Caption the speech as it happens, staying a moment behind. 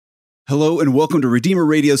Hello and welcome to Redeemer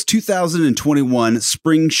Radio's 2021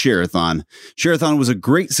 Spring Share-a-thon. Share-a-thon was a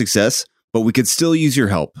great success, but we could still use your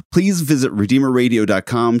help. Please visit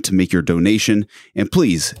RedeemerRadio.com to make your donation, and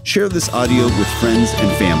please share this audio with friends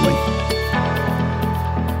and family.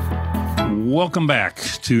 Welcome back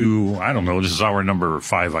to, I don't know, this is hour number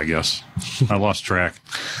 5, I guess. I lost track.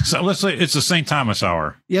 So let's say it's the St. Thomas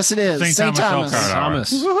hour. Yes, it is. St. Thomas Elkhart hour.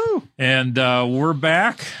 Woohoo. And we're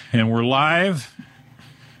back, and we're live,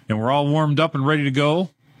 and we're all warmed up and ready to go.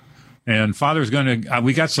 And Father's going to,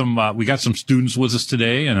 we got some students with us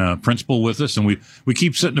today and a principal with us, and we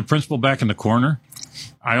keep sitting the principal back in the corner.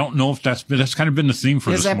 I don't know if that's kind of been the theme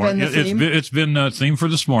for this morning. Has that been the theme? It's been the theme for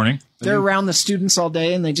this morning. They're around the students all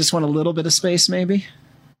day and they just want a little bit of space, maybe?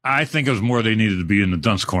 I think it was more they needed to be in the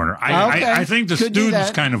dunce corner. I think the students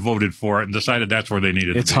kind of voted for it and decided that's where they needed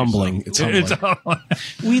to be. It's humbling.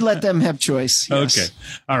 We let them have choice. Yes. Okay.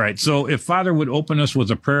 All right. So if Father would open us with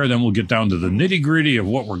a prayer, then we'll get down to the nitty-gritty of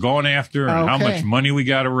what we're going after and how much money we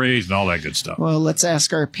got to raise and all that good stuff. Well, let's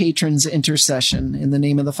ask our patron's intercession in the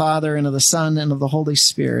name of the Father and of the Son and of the Holy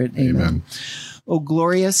Spirit. Amen. O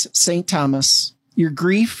glorious St. Thomas, your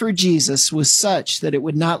grief for Jesus was such that it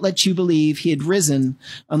would not let you believe he had risen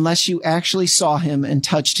unless you actually saw him and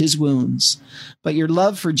touched his wounds. But your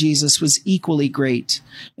love for Jesus was equally great,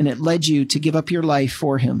 and it led you to give up your life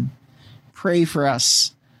for him. Pray for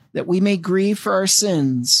us that we may grieve for our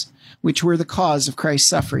sins, which were the cause of Christ's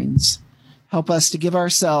sufferings. Help us to give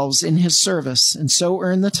ourselves in his service and so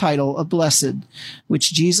earn the title of blessed,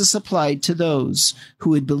 which Jesus applied to those who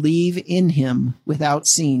would believe in him without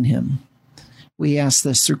seeing him. We ask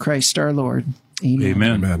this through Christ our Lord. Amen.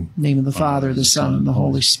 Amen. In the name of the Father, the Son, and the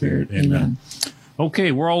Holy Spirit. Amen.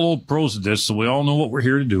 Okay, we're all old pros at this, so we all know what we're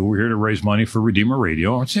here to do. We're here to raise money for Redeemer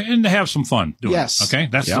Radio and to have some fun doing it. Okay?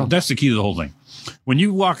 That's the key to the whole thing. When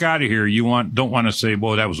you walk out of here, don't want to say,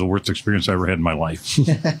 "Boy, that was the worst experience I ever had in my life."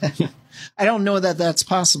 I don't know that that's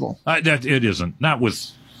possible. That it isn't. Not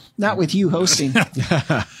with you hosting.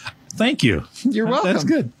 Thank you. You're welcome. That's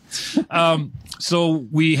good. So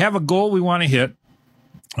we have a goal we want to hit,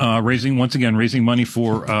 raising money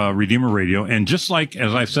for Redeemer Radio. And just like,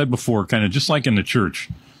 as I've said before, kind of just like in the church,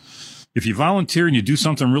 if you volunteer and you do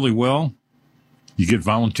something really well, you get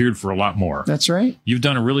volunteered for a lot more. That's right. You've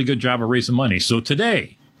done a really good job of raising money. So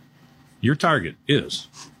today, your target is,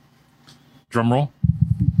 drum roll,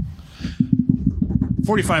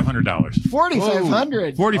 $4,500.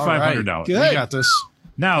 $4,500. $4,500. Right. Good. We got this.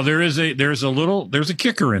 Now there's a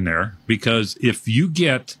kicker in there, because if you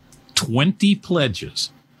get 20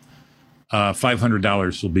 pledges,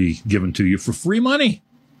 $500 will be given to you for free money.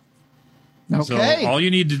 Okay. So all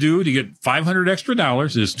you need to do to get $500 extra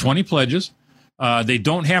is 20 pledges. They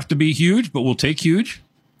don't have to be huge, but we'll take huge.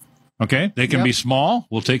 Okay. They can be small.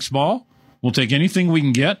 We'll take small. We'll take anything we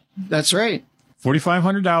can get. That's right.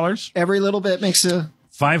 $4,500. Every little bit makes a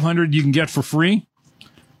 $500 you can get for free.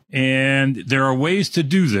 And there are ways to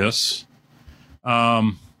do this.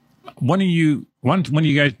 One of you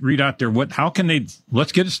guys read out there,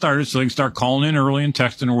 let's get it started so they can start calling in early and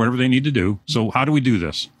texting or whatever they need to do. So how do we do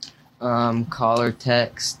this? Call or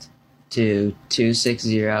text to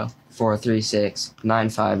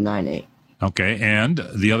 260-436-9598. Okay. And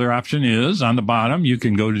the other option is on the bottom, you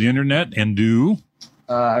can go to the internet and do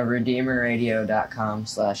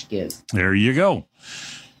RedeemerRadio.com/give. There you go.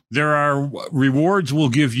 There are rewards we'll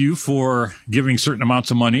give you for giving certain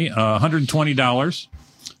amounts of money. $120,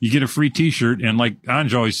 you get a free T-shirt. And like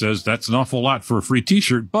Anj always says, that's an awful lot for a free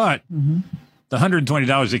T-shirt. But the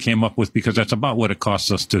 $120 they came up with, because that's about what it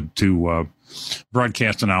costs us to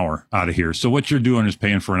broadcast an hour out of here. So what you're doing is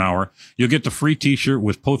paying for an hour. You'll get the free T-shirt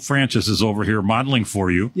with Pope Francis is over here modeling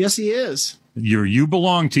for you. Yes, he is. Your You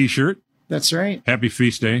Belong T-shirt. That's right. Happy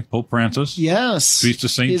feast day, Pope Francis. Yes. Feast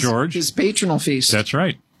of St. George. His patronal feast. That's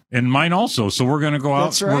right. And mine also. So we're going to go out.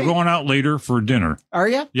 That's right. We're going out later for dinner. Are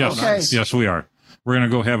you? Yes. Okay. Yes, we are. We're going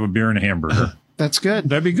to go have a beer and a hamburger. That's good.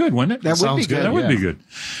 That'd be good, wouldn't it? That would be good. That would be good.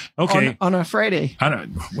 Okay. On a Friday.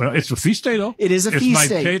 Well, it's a feast day, though. It is a feast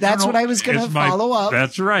day. That's what I was going to follow up.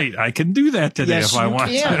 That's right. I can do that today if I want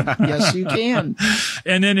to. Yes, you can.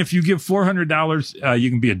 And then if you give $400, you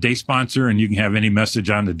can be a day sponsor, and you can have any message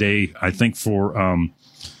on the day, I think for,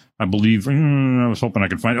 I believe, I was hoping I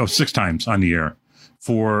could find, 6 times on the air.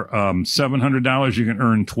 For $700, you can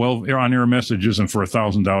earn 12 on-air messages, and for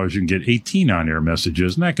 $1,000, you can get 18 on-air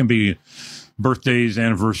messages. And that can be birthdays,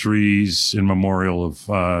 anniversaries, in memorial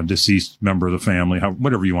of deceased member of the family,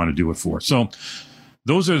 whatever you want to do it for. So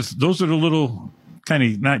those are the little kind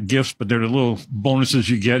of not gifts, but they're the little bonuses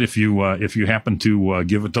you get if you happen to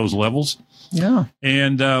give at those levels. Yeah.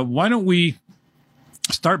 And why don't we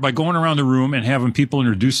start by going around the room and having people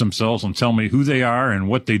introduce themselves and tell me who they are and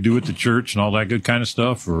what they do at the church and all that good kind of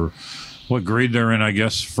stuff, or what grade they're in, I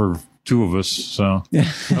guess, for two of us. So,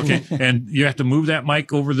 okay. And you have to move that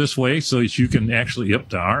mic over this way so that you can actually,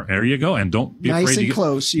 there you go. And don't be Nice afraid and to get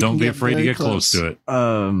close. You don't can be get afraid to very get close to it.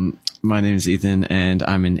 My name is Ethan, and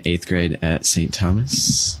I'm in 8th grade at St.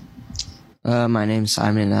 Thomas. My name's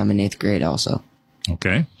Simon, and I'm in 8th grade also.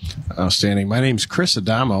 Okay. Outstanding. My name's Chris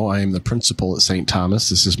Adamo. I am the principal at St. Thomas.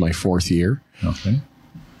 This is my 4th year. Okay.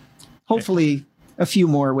 Hopefully a few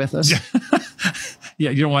more with us. Yeah,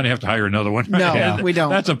 you don't want to have to hire another one. No, Right? we don't.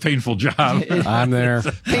 That's a painful job. I'm there.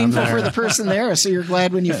 Painful for the person there, so you're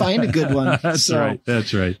glad when you find a good one. That's right.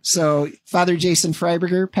 That's right. So Father Jason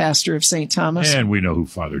Freiberger, pastor of St. Thomas, And we know who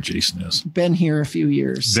Father Jason is. been here a few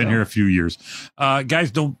years. Been so. here a few years. Guys,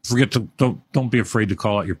 don't forget to don't be afraid to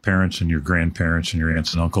call out your parents and your grandparents and your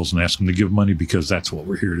aunts and uncles and ask them to give money, because that's what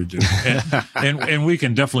we're here to do. And we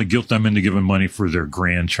can definitely guilt them into giving money for their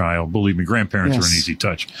grandchild. Believe me, grandparents are an Yes. easy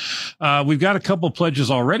touch. We've got a couple pledges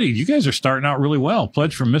already. You guys are starting out really well.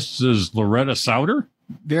 Pledge from Mrs. Loretta Souter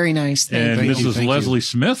Very nice. and Thank you. Mrs. Thank you. Leslie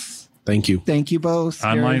Smith. Thank you. Thank you both.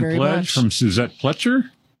 Online very, very pledge much. from Suzette Pletcher.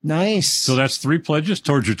 Nice. So that's 3 pledges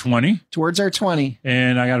towards your 20. Towards our 20.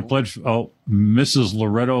 And I got a pledge. Mrs.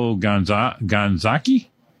 Loretto Gonzaki.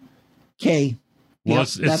 K. Well, Yep,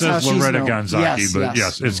 it that's how says she's Loretta known. Gonzaki, Yes, but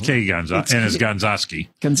yes, it's K Gonzaki, and it's Gonzowski.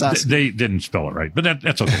 Gonzowski. They didn't spell it right, but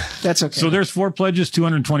that's okay. That's okay. So there's 4 pledges,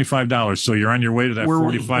 $225. So you're on your way to that we're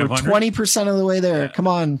 4,500. 20% of the way there. Come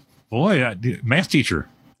on. Boy, math teacher.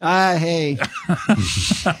 Hey.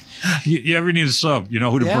 You ever need a sub? You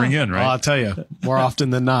know who to Yeah. bring in, Well, right? I'll tell you, more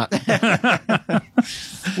often than not.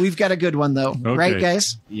 We've got a good one, though. Okay. Right,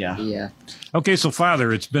 guys? Yeah. Yeah. Okay, so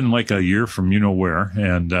Father, it's been like a year from you know where,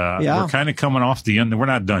 and Yeah. we're kind of coming off the end. We're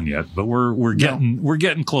not done yet, but we're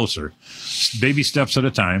getting closer, baby steps at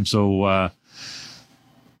a time. So,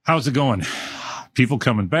 how's it going? People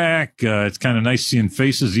coming back. It's kind of nice seeing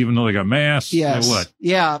faces, even though they got masks. Yes. What?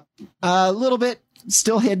 Yeah. A little bit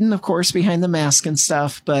still hidden, of course, behind the mask and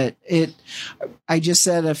stuff. But I just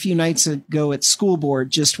said a few nights ago at school board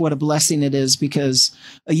just what a blessing it is, because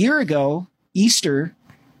a year ago, Easter,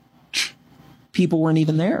 people weren't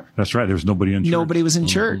even there. That's right. There's nobody in church. Nobody was in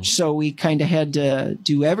church. So we kind of had to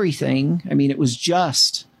do everything. I mean, it was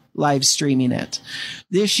just live streaming it.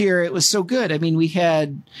 This year it was so good. I mean,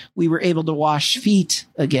 we were able to wash feet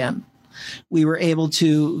again. We were able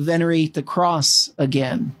to venerate the cross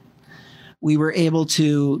again. We were able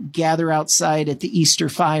to gather outside at the Easter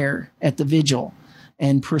fire at the vigil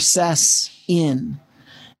and process in.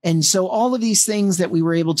 And so all of these things that we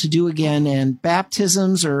were able to do again, and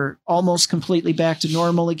baptisms are almost completely back to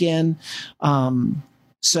normal again.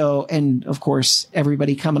 So, and of course,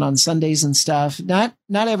 everybody coming on Sundays and stuff. Not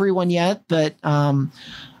everyone yet, but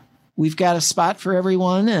we've got a spot for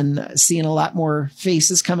everyone, and seeing a lot more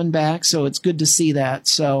faces coming back. So it's good to see that.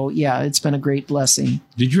 So yeah, it's been a great blessing.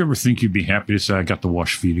 Did you ever think you'd be happy to say I got to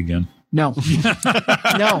wash feet again? No,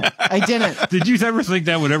 no, I didn't. Did you ever think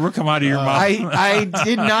that would ever come out of your mouth? I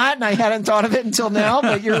did not, and I hadn't thought of it until now,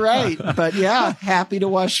 but you're right. But yeah, happy to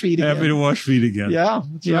wash feet again. Happy to wash feet again. Yeah,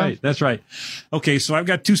 That's right. That's right. Okay, so I've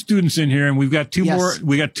got 2 students in here, and we've got 2 Yes. more.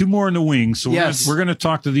 We got 2 more in the wings. So Yes. we're going to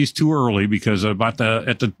talk to these 2 early, because at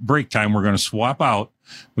the break time we're going to swap out.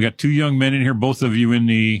 We got 2 young men in here, both of you in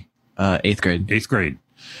the 8th grade. 8th grade.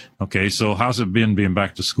 Okay, so how's it been being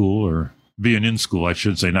back to school, or being in school? I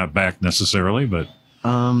should say, not back necessarily, but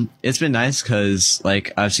It's been nice because,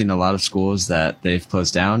 like, I've seen a lot of schools that they've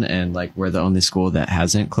closed down, and, like, we're the only school that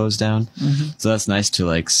hasn't closed down. Mm-hmm. So that's nice to,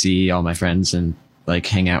 like, see all my friends and, like,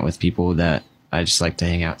 hang out with people that I just like to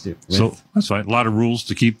hang out with. so that's right. A lot of rules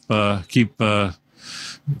to keep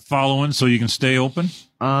following so you can stay open.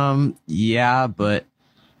 Yeah, but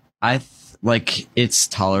like, it's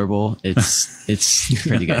tolerable. It's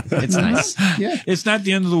pretty good. It's nice. Yeah. It's not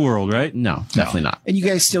the end of the world, right? No, definitely not. And you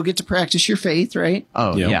guys still get to practice your faith, right?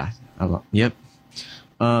 Oh, Yep. yeah. Yep.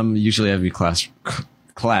 Usually every class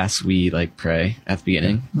we, like, pray at the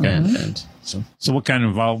beginning. And so, So what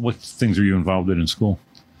things are you involved in school?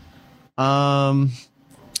 I'm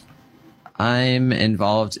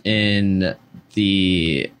involved in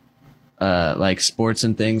the, like, sports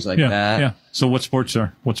and things like that. Yeah. So what sports?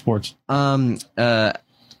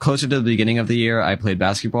 Closer to the beginning of the year, I played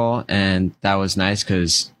basketball, and that was nice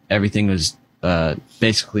because everything was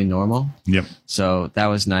basically normal. Yep. So that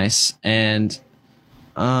was nice. And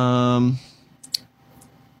I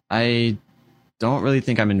don't really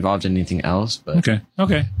think I'm involved in anything else, but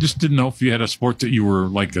Okay. Just didn't know if you had a sport that you were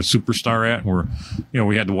like a superstar at, or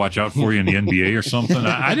we had to watch out for you in the NBA or something.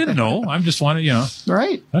 I didn't know. I just wanted,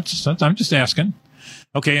 Right. I'm just asking.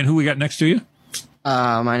 Okay, and who we got next to you?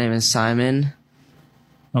 My name is Simon.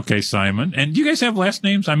 Okay, Simon. And do you guys have last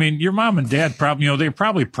names? I mean, your mom and dad probably, they're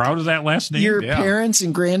probably proud of that last name. Your parents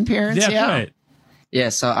and grandparents? Yeah, Yeah. right. Yeah,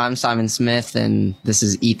 so I'm Simon Smith, and this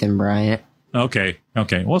is Ethan Bryant. Okay.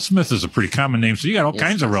 Well, Smith is a pretty common name, so you got all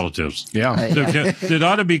kinds of relatives. Yeah. That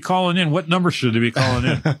ought to be calling in. What number should they be calling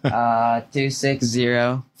in?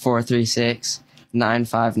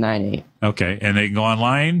 260-436-9598 Okay, and they can go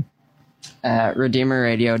online. at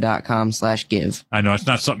redeemerradio.com/give. I know it's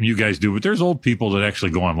not something you guys do, but there's old people that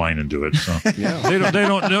actually go online and do it. So they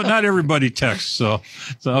don't. Not everybody texts. So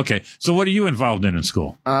okay. So what are you involved in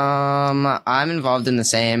school? I'm involved in the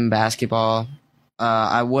same basketball.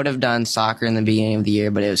 I would have done soccer in the beginning of the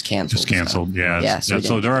year, but it was canceled. Just canceled. Yeah. so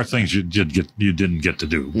So there are things you didn't get to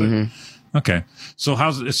do. But, Okay. So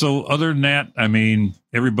so other than that, I mean,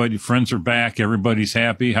 friends are back. Everybody's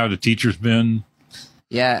happy. How the teachers been?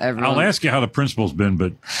 Yeah, everyone. I'll ask you how the principal's been,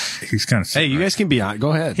 but he's kind of Hey, you guys can be on.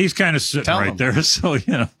 Go ahead. He's kind of sitting Tell right him. there. So,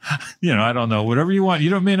 I don't know. Whatever you want.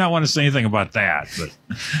 You may not want to say anything about that, but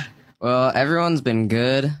Well, everyone's been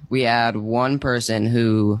good. We had one person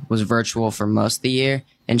who was virtual for most of the year,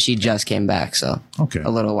 and she just came back, so okay. a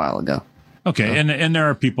little while ago. Okay. And there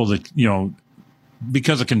are people that,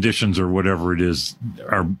 because of conditions or whatever it is,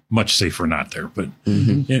 are much safer not there. But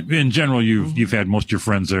in general, you've had most of your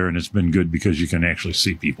friends there, and it's been good because you can actually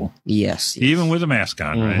see people. Yes. Even with a mask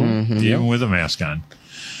on, right? Even with a mask on.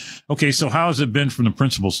 Okay, so how has it been from the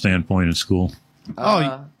principal's standpoint in school?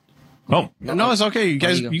 Oh, no, it's okay.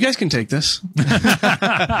 You guys can take this.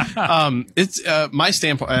 It's my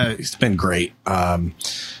standpoint. It's been great.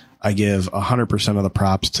 I give 100% of the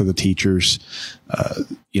props to the teachers.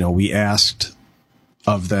 We asked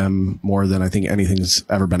of them more than I think anything's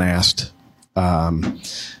ever been asked. I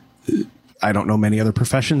don't know many other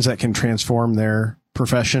professions that can transform their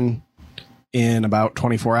profession in about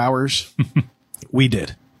 24 hours. We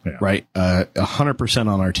did. Yeah. Right. 100%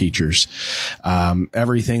 on our teachers.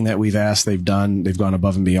 Everything that we've asked, they've done. They've gone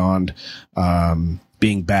above and beyond.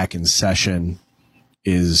 Being back in session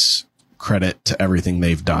is credit to everything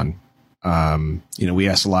they've done. We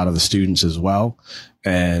asked a lot of the students as well.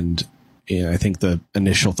 And I think the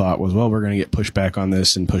initial thought was, well, we're going to get pushback on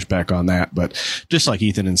this and pushback on that. But just like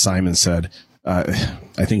Ethan and Simon said, I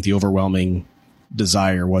think the overwhelming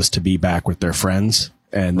desire was to be back with their friends.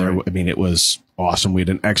 And it was awesome. We had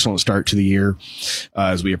an excellent start to the year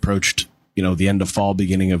as we approached, the end of fall,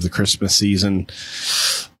 beginning of the Christmas season.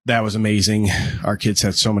 That was amazing. Our kids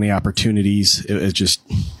had so many opportunities.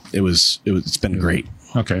 It's been great.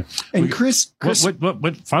 Okay. And Chris,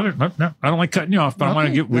 what, Father? No, I don't like cutting you off, but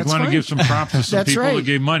Okay, we want to give some props to some That's people right. that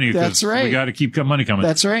gave money. That's right. We got to keep money coming.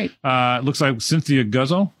 that's right. It looks like Cynthia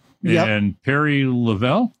Guzzo Yep. and Perry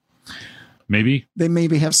Lavelle. Maybe They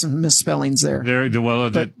maybe have some misspellings there.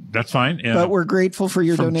 that's fine. And But we're grateful for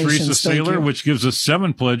your from donations. Teresa Thank Saylor, you. which gives us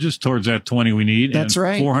 7 pledges towards that 20 we need. That's and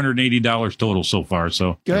right. $480 total so far.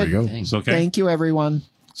 So Good. There we go. it's okay. Thank you, everyone.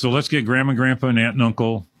 So let's get grandma, grandpa, and aunt and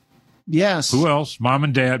uncle. Yes. Who else? Mom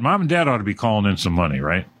and dad. Mom and dad ought to be calling in some money,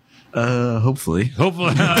 right? Hopefully.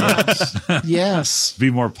 Hopefully. Yes. Be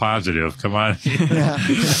more positive. Come on. Yeah.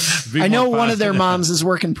 Be I know more one of their positive. moms is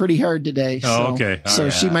working pretty hard today. Oh, So, okay. All So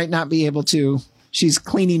right. she might not be able to. She's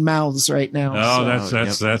cleaning mouths right now. Oh, so.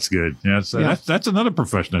 that's good. Yeah, that's another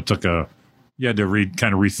profession that took you had to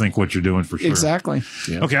kind of rethink what you're doing for sure. Exactly.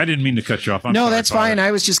 Okay, I didn't mean to cut you off. I'm No, sorry, that's Father. fine.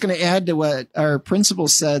 I was just going to add to what our principal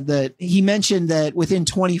said, that he mentioned that within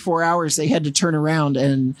 24 hours they had to turn around,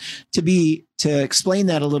 and to explain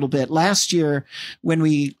that a little bit. Last year when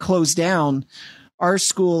we closed down, our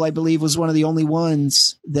school, I believe, was one of the only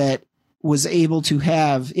ones that was able to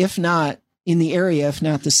have, if not in the area, if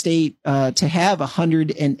not the state, to have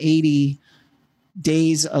 180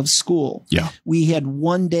 days of school. Yeah. We had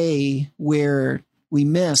one day where we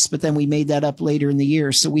missed, but then we made that up later in the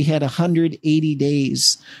year. So we had 180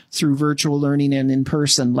 days through virtual learning and in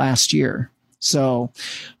person last year. So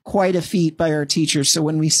quite a feat by our teachers. So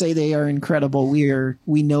when we say they are incredible,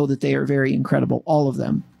 we know that they are very incredible. All of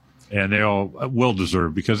them. And they all well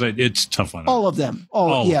deserved, because it's tough on them. All of them.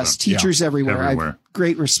 All of Yes. them. Teachers everywhere. Everywhere.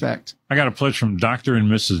 Great respect. I got a pledge from Dr. and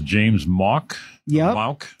Mrs. James Mauck. Yep.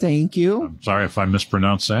 Mauck. Thank you. I'm sorry if I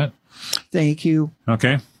mispronounced that. Thank you.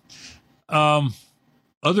 Okay. Other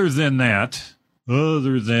than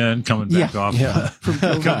coming back off,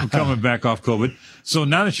 coming back off COVID. So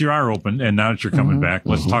now that you are open and now that you're coming back,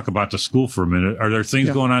 let's talk about the school for a minute. Are there things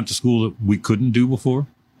going on at the school that we couldn't do before?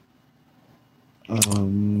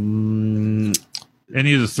 Any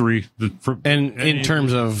of the three? And in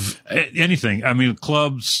terms of anything, I mean,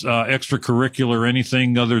 clubs, extracurricular,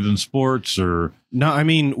 anything other than sports, or no, I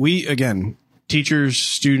mean, we again, teachers,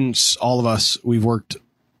 students, all of us, we've worked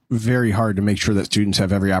very hard to make sure that students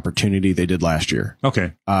have every opportunity they did last year.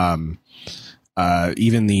 Okay.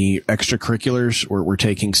 Even the extracurriculars, we're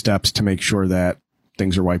taking steps to make sure that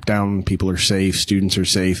things are wiped down, people are safe, students are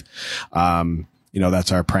safe.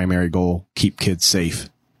 That's our primary goal, keep kids safe.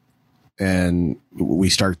 And we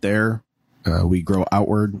start there. We grow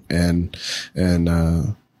outward, and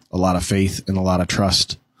a lot of faith and a lot of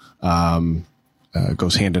trust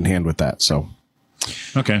goes hand in hand with that. So,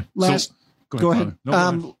 okay. Go ahead.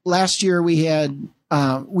 No, last year we had,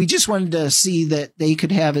 we just wanted to see that they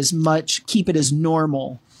could have keep it as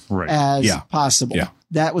normal as possible. Yeah.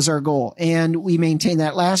 That was our goal. And we maintained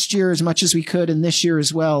that last year as much as we could, and this year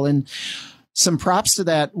as well. And some props to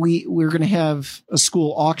that. We're going to have a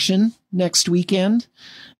school auction next weekend.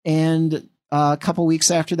 And a couple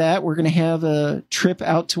weeks after that, we're going to have a trip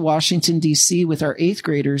out to Washington, D.C. with our 8th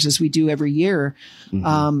graders, as we do every year.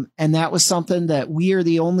 Mm-hmm. And that was something that we are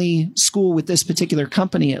the only school with this particular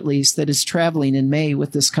company, at least, that is traveling in May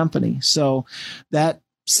with this company. So that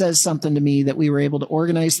says something to me that we were able to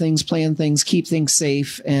organize things, plan things, keep things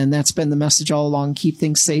safe. And that's been the message all along. Keep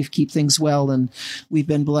things safe, keep things well. And we've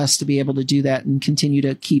been blessed to be able to do that and continue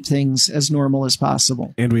to keep things as normal as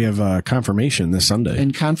possible. And we have confirmation this Sunday.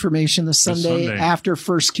 And confirmation this Sunday after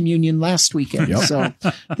First Communion last weekend. Yep. So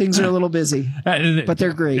things are a little busy, but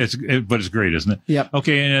they're great. But it's great, isn't it? Yep.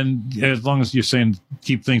 Okay. And as long as you're saying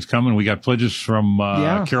keep things coming, we got pledges from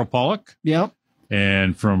Carol Pollock. Yep.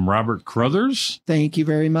 And from Robert Crothers. Thank you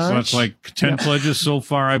very much. So that's like 10 pledges so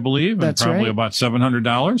far, I believe, and that's probably right. about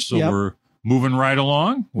 $700. So we're moving right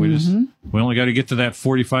along. We only got to get to that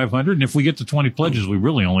 4,500, and if we get to 20 pledges, we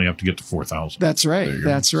really only have to get to 4,000. That's right.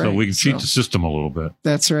 That's right. So we can cheat the system a little bit.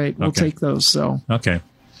 That's right. We'll take those. So okay.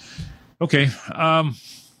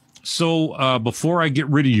 So before I get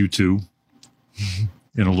rid of you two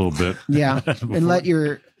in a little bit, and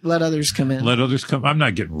let others come in. Let others come. I'm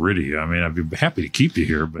not getting rid of you. I mean, I'd be happy to keep you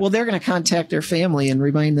here. But they're going to contact their family and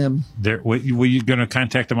remind them. You're going to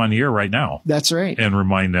contact them on the air right now. That's right. And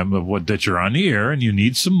remind them of that you're on the air and you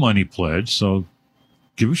need some money pledged. So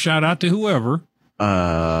give a shout out to whoever.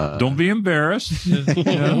 Don't be embarrassed.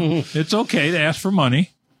 It's okay to ask for money.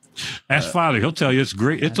 Ask Father. He'll tell you it's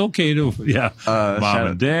great. It's okay to, mom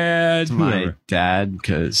and dad. My dad,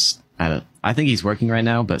 because I think he's working right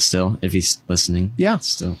now, but still, if he's listening,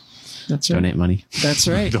 still that's donate money. That's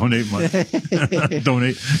right. Donate money.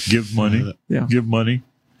 Give money. Give money.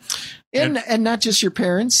 And not just your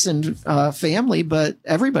parents and family, but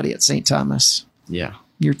everybody at St. Thomas. Yeah.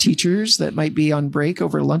 Your teachers that might be on break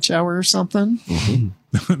over lunch hour or something.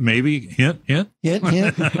 Maybe hint. Yes.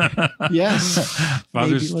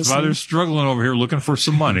 Father's struggling over here looking for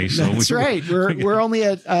some money. So that's right. We're only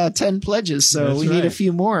at 10 pledges, so we need a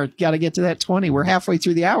few more. Got to get to that 20. We're halfway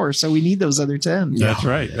through the hour, so we need those other 10. That's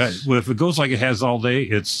right. Well, if it goes like it has all day,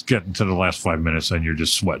 it's getting to the last 5 minutes and you're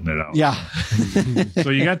just sweating it out. Yeah.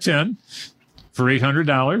 So you got 10 for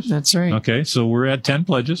 $800. That's right. Okay, so we're at 10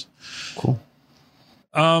 pledges. Cool.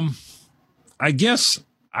 I guess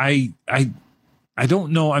I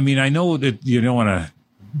don't know. I mean, I know that you don't want to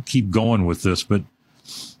keep going with this, but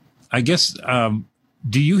I guess,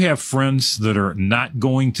 do you have friends that are not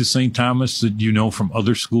going to St. Thomas that you know from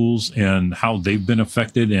other schools and how they've been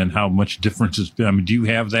affected and how much difference has been? I mean, do you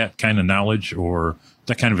have that kind of knowledge or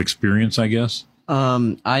that kind of experience, I guess?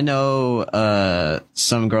 I know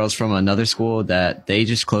some girls from another school that they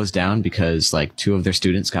just closed down because like 2 of their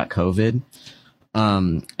students got COVID.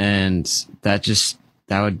 And that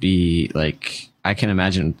would be like, I can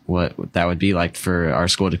imagine what that would be like for our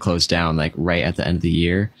school to close down, like right at the end of the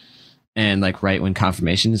year and like right when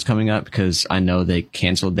confirmation is coming up, because I know they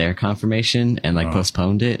canceled their confirmation and like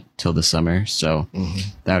postponed it till the summer. So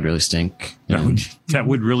that would really stink. That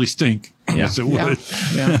would really stink. Yeah. Yes, it would.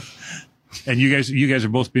 Yeah. And you guys are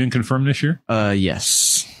both being confirmed this year?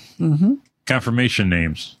 Yes. Mm-hmm. Confirmation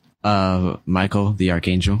names. Michael the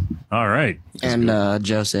Archangel. All right. And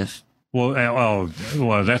Joseph. Well,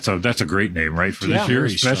 that's a great name, right? For this year,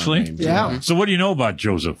 especially. Yeah. So what do you know about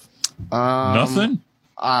Joseph? Nothing?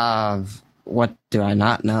 What do I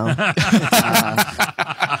not know?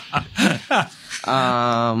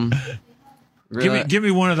 Really? Give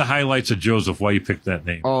me one of the highlights of Joseph, why you picked that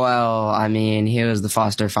name. Oh, well, I mean, he was the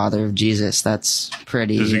foster father of Jesus. That's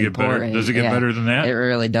pretty important. Does it get better than that? It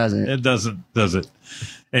really doesn't. It doesn't, does it?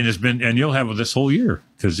 And you'll have it this whole year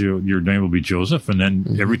because your name will be Joseph. And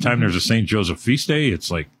then every time there's a St. Joseph feast day, it's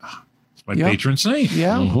like, it's my patron saint.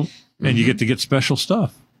 Yeah. Mm-hmm. And you get to get special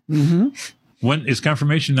stuff. Mm-hmm. When is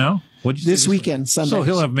confirmation now? This weekend, Sunday. So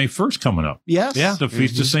he'll have May 1st coming up. Yes. Yeah. The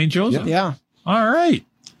Feast of St. Joseph. Yeah. All right.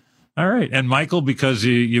 All right. And Michael, because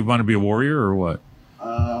you want to be a warrior or what?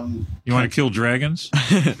 You want to kill dragons?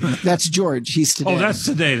 That's George. He's today. Oh, that's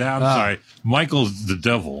today. I'm sorry. Michael's the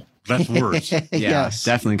devil. That's worse. Yeah, Yes.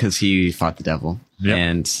 definitely because he fought the devil,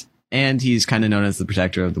 Yep. and he's kind of known as the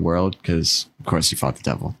protector of the world because, of course, he fought the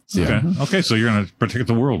devil. So, Okay. Okay. So you're going to protect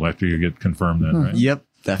the world after you get confirmed then, right? Yep,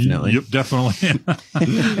 definitely. Yep, definitely.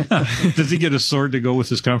 Does he get a sword to go with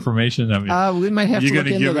his confirmation? I mean, We might have to you look going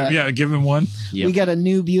to into give that. him? Yeah, give him one. Yep. We got a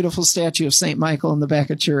new beautiful statue of St. Michael in the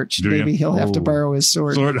back of church. Do you? Maybe he'll have to Oh. borrow his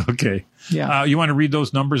sword. Sword. Okay. Yeah. You want to read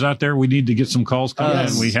those numbers out there? We need to get some calls coming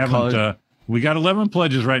Yes. in. We haven't. We got 11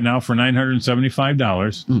 pledges right now for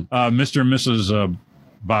 $975. Mr. and Mrs.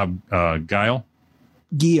 Bob Guile.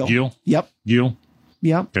 Gil. Yep. Gil.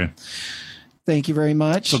 Yep. Okay. Thank you very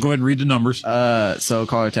much. So go ahead and read the numbers. So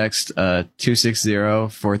call or text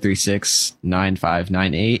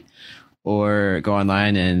 260-436-9598 or go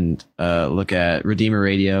online and look at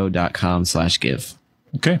redeemerradio.com/give.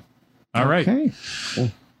 Okay. All right. Okay.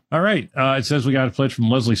 All right. It says we got a pledge from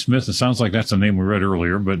Leslie Smith. It sounds like that's a name we read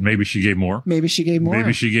earlier, but maybe she gave more. Maybe she gave more.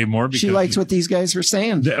 Maybe she gave more. Because She likes what these guys were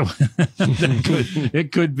saying.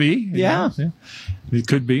 It could be. Yeah. It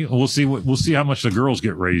could be. We'll see. We'll see how much the girls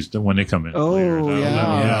get raised when they come in. Oh, later.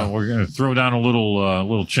 yeah. We're going to throw down a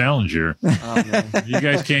little challenge here. You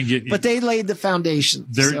guys can't get. But they laid the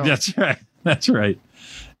foundation. so. That's right. That's right.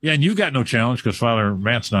 Yeah, and you got no challenge because Father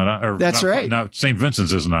Matt's not on. Or That's right. Now St.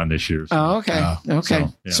 Vincent's isn't on this year. So. Oh, okay. Okay.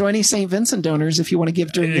 so, yeah. Any St. Vincent donors, if you want to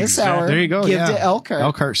give during this hour, There you go. give yeah. to Elkhart.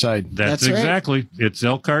 Elkhart side. That's right. exactly. It's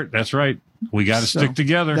Elkhart. That's right. We got to So, stick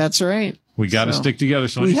together. That's right. We got to so, stick together.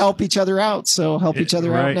 So We help each other out, so help each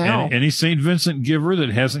other out right. now. Any St. Vincent giver that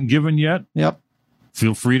hasn't given yet, Yep.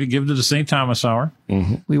 feel free to give to the St. Thomas Hour.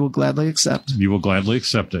 We will gladly accept. You will gladly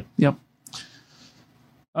accept it. Yep.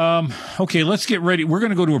 Okay, let's get ready. We're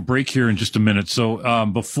going to go to a break here in just a minute. So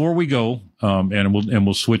before we go, and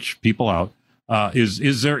we'll switch people out.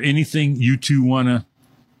 Is there anything you two want to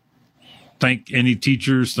thank any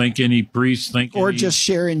teachers, thank any priests, thank Or any, just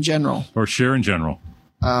share in general. or share in general?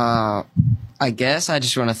 I guess I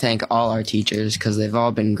just want to thank all our teachers because they've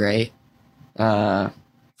all been great.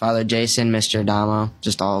 Father Jason, Mr. Adamo,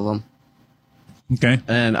 just all of them. Okay.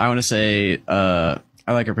 And I want to say I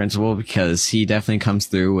like our principal because he definitely comes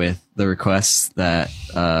through with the requests that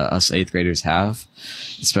us 8th graders have,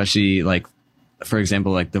 especially like, for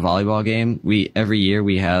example, like the volleyball game. Every year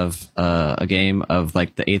we have a game of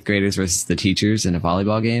like the 8th graders versus the teachers in a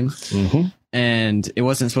volleyball game. And it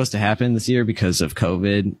wasn't supposed to happen this year because of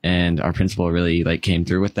COVID, and our principal really like came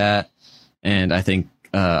through with that. And I think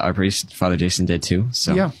our priest, Father Jason, did too.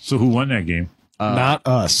 So Yeah. So who won that game? Not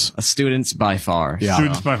us. students by far. Yeah.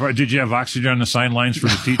 Students by far. Did you have oxygen on the sidelines for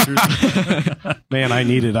the teachers? Man, I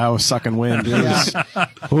needed. I was sucking wind. It was,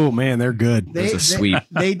 oh man, they're good. It was a sweep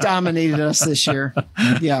They dominated us this year.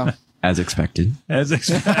 Yeah. as expected. As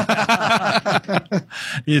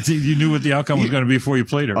you knew what the outcome was going to be before you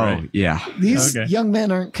played it, right? Oh yeah. These Okay. young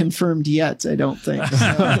men aren't confirmed yet, I don't think. So,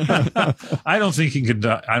 I don't think he can.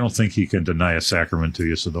 I don't think he can deny a sacrament to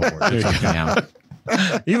you. So don't worry. It's okay. Yeah.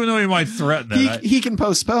 Even though he might threaten it. he can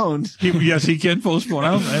postpone. Yes, he can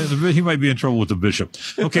postpone. He might be in trouble with the bishop.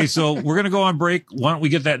 Okay, so we're going to go on break. Why don't we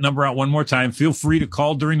get that number out one more time? Feel free to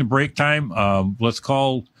call during the break time. Let's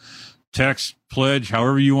call, text, pledge,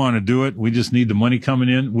 however you want to do it. We just need the money coming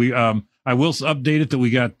in. I will update it that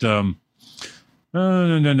we got. No.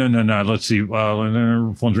 Let's see.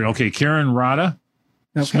 Okay, Karen Rada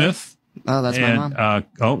Okay. Smith. Oh, that's my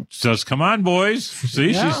mom. Says, come on, boys.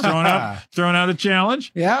 See, Yeah. she's throwing out a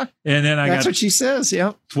challenge. Yeah. And then I That's got what she says.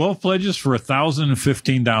 Yep. 12 pledges for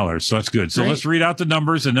 $1,015. So that's good. So Great. let's read out the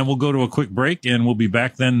numbers and then we'll go to a quick break and we'll be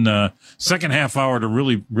back then, second half hour to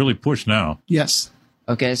really, really push now. Yes.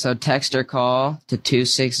 Okay, so text or call to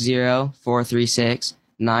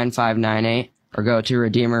 260-436-9598 or go to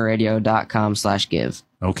redeemerradio.com/give.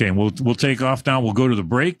 Okay. And we'll take off now. We'll go to the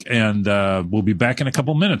break and, we'll be back in a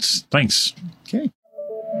couple minutes. Thanks. Okay.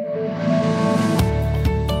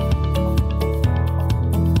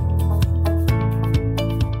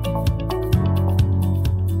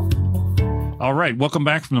 All right. Welcome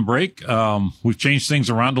back from the break. We've changed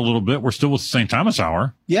things around a little bit. We're still with the St. Thomas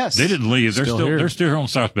Hour. Yes. They didn't leave. They're Still still here. here on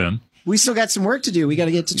South Bend. We still got some work to do. We got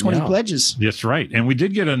to get to 20 Yeah. pledges. That's right. And we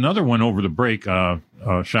did get another one over the break. Shout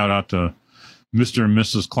out to Mr. and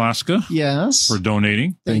Mrs. Klaska Yes. for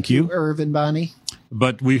donating. Thank you. Irvin Bonnie.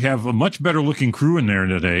 But we have a much better looking crew in there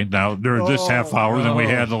today. Now, during this half hour than we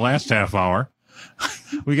had the last half hour.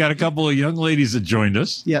 We got a couple of young ladies that joined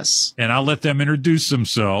us, Yes. and I'll let them introduce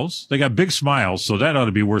themselves. They got big smiles, so that ought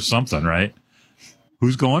to be worth something, right?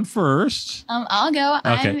 Who's going first? I'll go.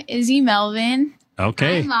 Okay. I'm Izzy Melvin.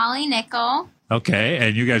 Okay. I'm Molly Nickel. Okay.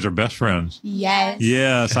 And you guys are best friends. Yes.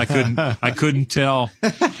 Yes, I couldn't tell.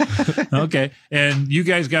 Okay. And you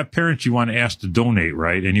guys got parents you want to ask to donate,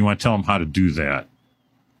 right? And you want to tell them how to do that.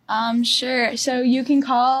 Sure. So you can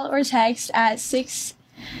call or text at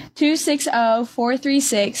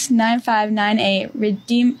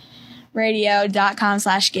 260-436-9598,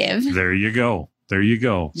 redeemradio.com/give. There you go. There you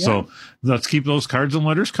go. Yeah. So let's keep those cards and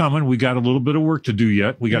letters coming. We got a little bit of work to do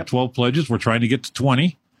yet. We got 12 pledges. We're trying to get to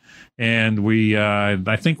 20. And we, I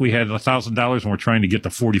think we had $1,000 and we're trying to get to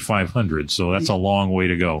 4,500. So that's a long way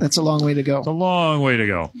to go. That's a long way to It's a go. long way to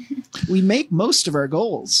go. We make most of our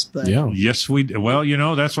goals, but Yeah. Yes, we. Well,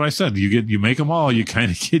 that's what I said. You make them all. You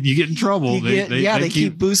kind of get in trouble. they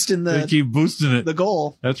keep boosting they keep boosting it. the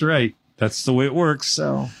goal. That's right. That's the way it works.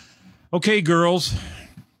 So Okay, girls,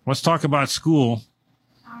 let's talk about school.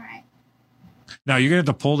 All right. Now you're going to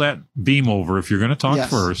have to pull that beam over if you're going to talk yes,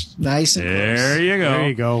 first. nice and There close. you go. There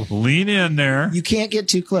you go. Lean in there. You can't get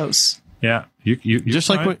too close. Yeah. You're Just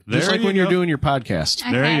like fine. when you're go. doing your podcast.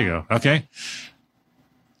 There Okay. you go. Okay.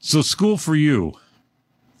 So school for you.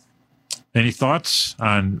 Any thoughts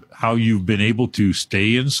on how you've been able to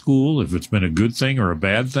stay in school? If it's been a good thing or a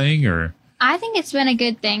bad thing, or I think it's been a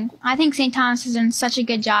good thing. I think St. Thomas has done such a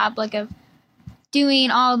good job, of taking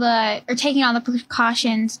all the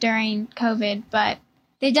precautions during COVID, but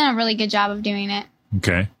they've done a really good job of doing it.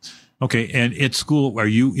 okay. And at school, are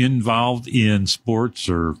you involved in sports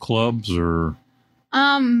or clubs or?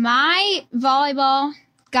 My volleyball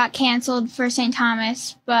got canceled for St.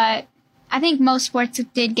 Thomas, but I think most sports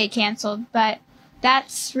did get canceled, but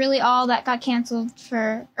that's really all that got canceled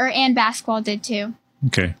and basketball did too.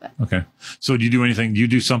 Okay. So do you do anything? Do you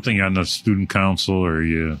do something on the student council, or are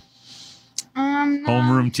you No.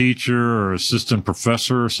 homeroom teacher or assistant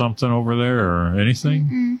professor or something over there, or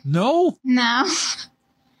anything? No. No.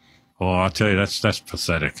 Oh, I'll tell you, that's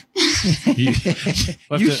pathetic. You-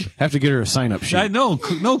 We'll have to get her a sign up sheet. I know,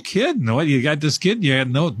 no kidding. What, you got this kid? You had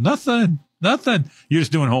nothing. You're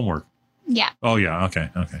just doing homework. Yeah. Oh yeah. Okay.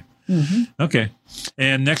 Okay.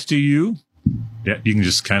 And next to you, yeah, you can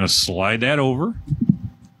just kind of slide that over.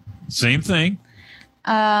 Same thing.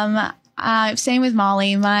 Same with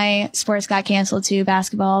Molly. My sports got canceled too.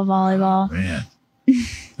 Basketball, volleyball. Man,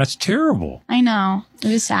 that's terrible. I know. It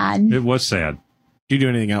was sad. It was sad. Do you do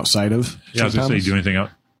anything outside of? Yeah, I was St. going to say, Thomas? do anything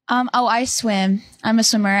else? I swim. I'm a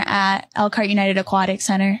swimmer at Elkhart United Aquatic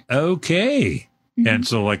Center. Okay. And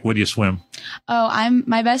so, what do you swim?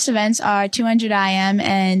 My best events are 200 IM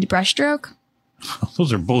and breaststroke.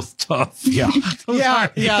 Those are both tough. Yeah.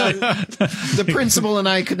 Yeah. The principal and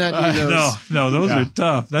I could not do those. No, those are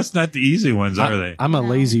tough. That's not the easy ones, are they? I'm a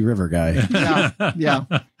lazy river guy. Yeah.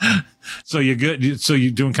 So you're good. So you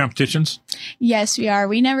doing competitions? Yes, we are.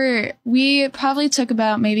 We probably took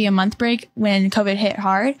about maybe a month break when COVID hit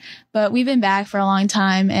hard, but we've been back for a long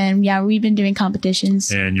time. And yeah, we've been doing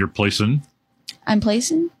competitions. And you're placing I'm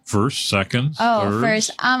placing. first, second, Oh, third? first.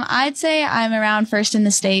 I'd say I'm around first in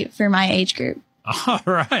the state for my age group. All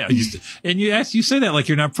right. And you say that like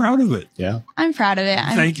you're not proud of it. Yeah. I'm proud of it.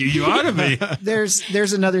 Thank you. You ought to be.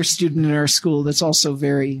 There's another student in our school that's also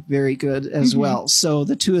very, very good as well. So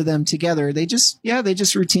the two of them together, they just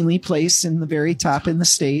routinely place in the very top in the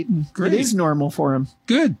state. And Great. It is normal for them.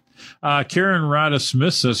 Good. Karen Rada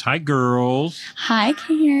Smith says, "Hi, girls." Hi,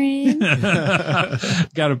 Karen.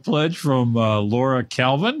 Got a pledge from Laura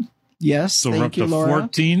Calvin. Yes. So we're up thank you, to Laura.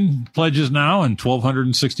 14 pledges now and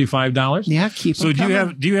 $1,265. Yeah, keep So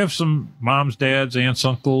them do you have some moms, dads, aunts,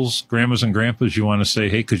 uncles, grandmas, and grandpas you want to say,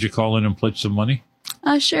 hey, could you call in and pledge some money?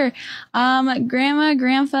 Sure. Grandma,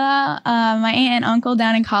 grandpa, my aunt and uncle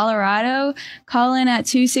down in Colorado, call in at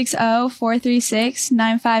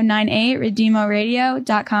 260-436-9598,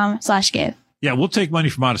 redeemradio.com/give. Yeah, we'll take money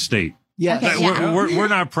from out of state. Yes. Okay. Yeah. We're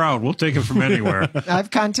not proud. We'll take it from anywhere.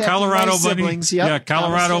 I've contacted Colorado my money. siblings. Yep. Yeah,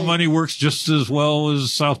 Colorado Honestly. money works just as well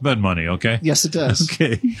as South Bend money. Okay. Yes, it does.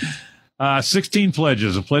 Okay. 16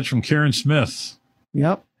 pledges. A pledge from Karen Smith.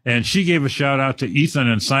 Yep. And she gave a shout out to Ethan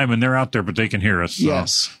and Simon. They're out there, but they can hear us. So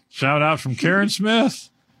Yes. shout out from Karen Smith.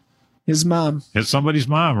 His mom. It's somebody's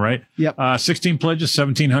mom, right? Yep. 16 pledges,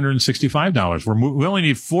 $1,765. We only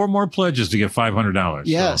need 4 more pledges to get $500.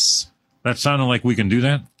 Yes. So that sounded like we can do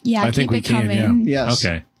that? Yeah, I keep think we it can, coming. Yes.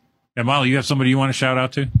 Okay. And Molly, you have somebody you want to shout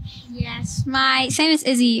out to? Yes. My same as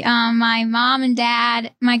Izzy. My mom and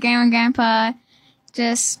dad, my grandma and grandpa,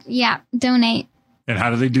 donate And how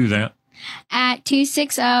do they do that? at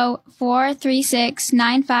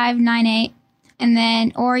 260-436-9598.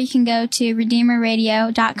 And or you can go to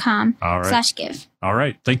redeemerradio.com All right. /give. All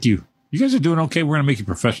right. Thank you. You guys are doing okay. We're going to make you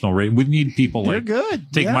professional, Ray. We need people They're like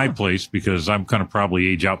good. take Yeah. my place because I'm going to probably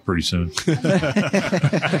age out pretty soon.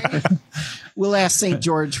 We'll ask St.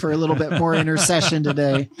 George for a little bit more intercession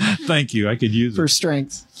today Thank you. I could use for it.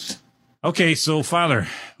 strength. Okay, so Father,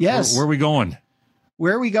 Yes. where are we going?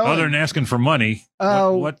 Where are we going? Other than asking for money,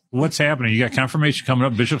 what's happening? You got confirmation coming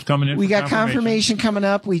up. Bishop's coming in. We for got confirmation coming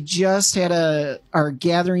up. We just had our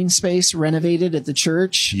gathering space renovated at the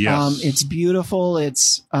church. Yes. It's beautiful.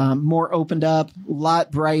 It's more opened up, a lot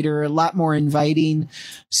brighter, a lot more inviting.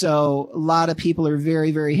 So a lot of people are very,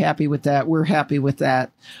 very happy with that. We're happy with that.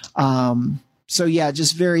 So yeah,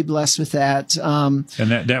 just very blessed with that. And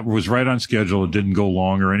that was right on schedule. It didn't go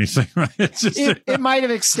long or anything, right? It's just, It might have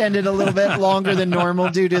extended a little bit longer than normal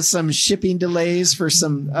due to some shipping delays for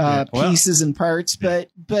some pieces and parts, but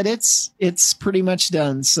it's pretty much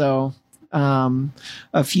done. So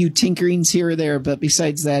a few tinkerings here or there, but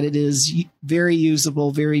besides that, it is very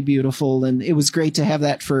usable, very beautiful, and it was great to have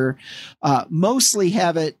that for mostly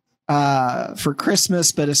have it for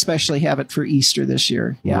Christmas, but especially have it for Easter this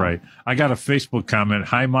year. Yeah. Right. I got a Facebook comment.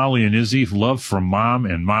 Hi, Molly and Izzy. Love from Mom,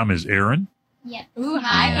 and Mom is Aaron. Yeah. Ooh,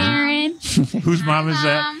 hi, Aaron. Whose mom is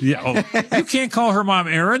that? Mom. Yeah. Oh, you can't call her mom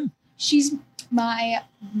Aaron. She's my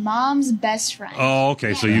mom's best friend. Oh,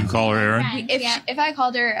 okay. So you can call her Aaron. If I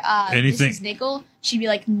called her Anything- Mrs. Nickel, she'd be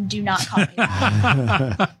like, "Do not call me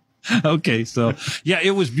that." Okay. So yeah,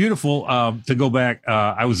 it was beautiful to go back.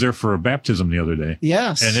 I was there for a baptism the other day,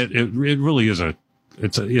 Yes. and it really is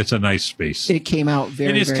it's a nice space. It came out very,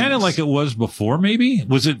 And it's very kind of nice. like it was before, maybe.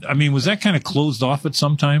 Was it? I mean, was that kind of closed off at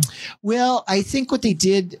some time? Well, I think what they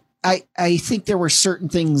did, I think there were certain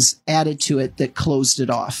things added to it that closed it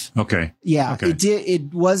off. Okay. Yeah, Okay. it did.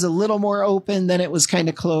 It was a little more open, then it was kind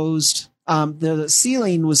of closed. The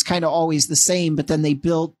ceiling was kind of always the same, but then they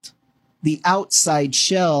built the outside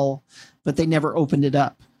shell, but they never opened it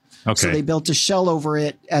up. Okay. So they built a shell over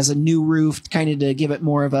it as a new roof, kind of to give it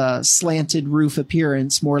more of a slanted roof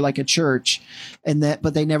appearance, more like a church.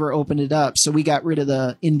 But they never opened it up. So we got rid of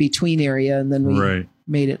the in between area, and then we Right.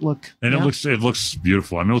 made it look. And yeah. it looks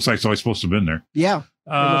beautiful. I mean, it looks like it's always supposed to have been there. Yeah.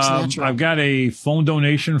 looks natural. I've got a phone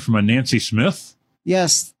donation from a Nancy Smith.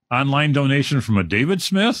 Yes. Online donation from a David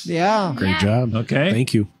Smith. Yeah. Great job. Okay.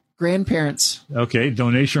 Thank you. Grandparents. Okay.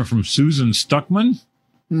 Donation from Susan Stuckman.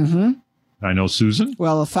 Mm-hmm. I know Susan.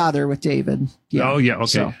 Well, a father with David. Yeah. Oh, yeah. Okay.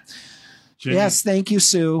 So, Jenny, yes. Thank you,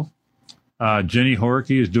 Sue. Jenny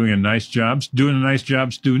Horky is doing a nice job.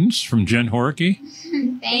 Students from Jen Horky.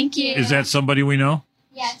 Thank you. Is that somebody we know?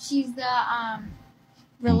 Yeah, she's the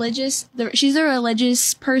She's a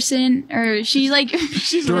religious person, or she like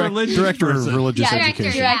She's a religious Director of person. Religious Director,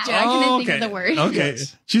 Education. director. I couldn't think of the word. Okay.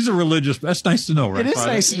 She's a religious. That's nice to know, right? It is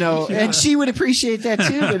Father? nice to know. And she would appreciate that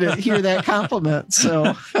too, to hear that compliment.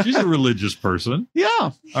 So, She's a religious person.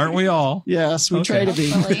 yeah. Aren't we all? Yes, we try to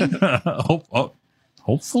be. Hopefully.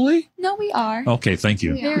 Hopefully? No, we are. Okay, thank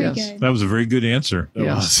you. Very Yes. good. That was a very good answer.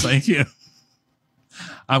 Yes. Thank you.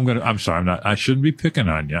 I'm sorry. I shouldn't be picking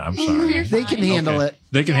on you. I'm sorry. They can handle Okay. it.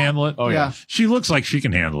 They can handle it. Oh, yeah. She looks like she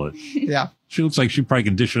can handle it. Yeah. She looks like she probably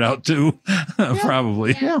can dish it out too.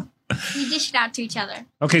 Probably. Yeah. We dish it out to each other.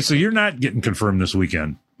 Okay, so you're not getting confirmed this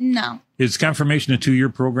weekend. No. Is confirmation a 2-year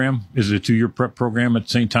program? Is it a 2-year prep program at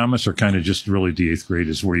St. Thomas, or kind of just really the 8th grade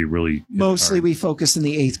is where you really Mostly we focus in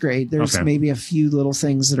the 8th grade. There's Okay. maybe a few little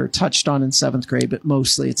things that are touched on in 7th grade, but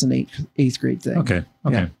mostly it's an 8th grade thing. Okay.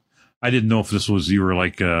 Yeah. I didn't know if this was you were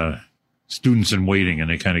like students in waiting and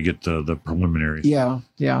they kind of get the preliminaries. Yeah.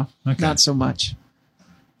 Yeah. Okay. Not so much.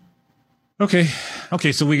 Okay.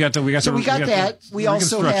 So we got So we got that. the We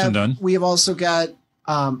also reconstruction have. done. We have also got.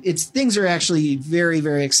 Things are actually very,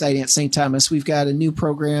 very exciting at St. Thomas. We've got a new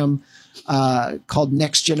program called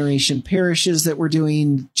Next Generation Parishes that we're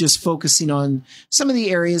doing, just focusing on some of the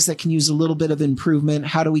areas that can use a little bit of improvement.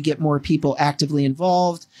 How do we get more people actively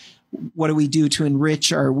involved? What do we do to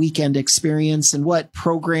enrich our weekend experience, and what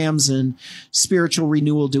programs and spiritual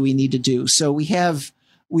renewal do we need to do? So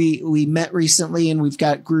we met recently, and we've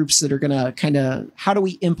got groups that are going to kind of, how do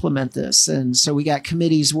we implement this? And so we got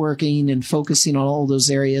committees working and focusing on all those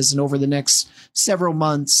areas. And over the next several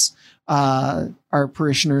months, our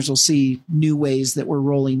parishioners will see new ways that we're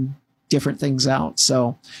rolling different things out.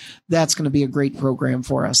 So that's going to be a great program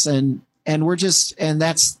for us. And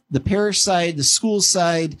that's the parish side, the school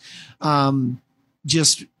side,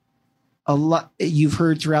 just a lot. You've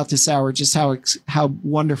heard throughout this hour just how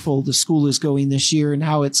wonderful the school is going this year and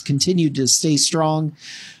how it's continued to stay strong.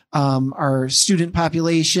 Our student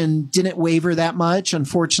population didn't waver that much.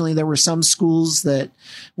 Unfortunately, there were some schools that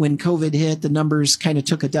when COVID hit, the numbers kind of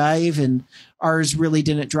took a dive, and ours really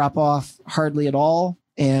didn't drop off hardly at all.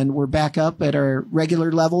 and we're back up at our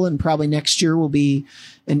regular level, and probably next year will be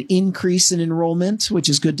an increase in enrollment, which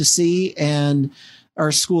is good to see. And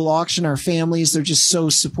our school auction, our families, they're just so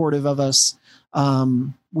supportive of us.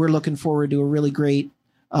 We're looking forward to a really great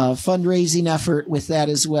fundraising effort with that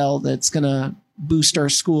as well. That's going to boost our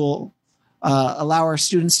school, allow our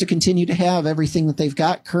students to continue to have everything that they've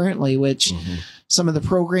got currently, which some of the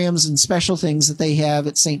programs and special things that they have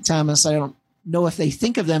at St. Thomas, I don't know if they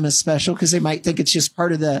think of them as special because they might think it's just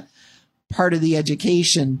part of the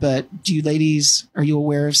education. But do you ladies, are you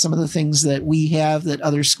aware of some of the things that we have that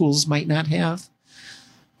other schools might not have?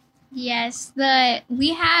 Yes,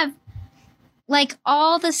 we have like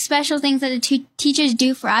all the special things that the teachers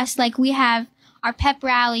do for us. Like we have our pep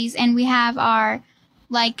rallies, and we have our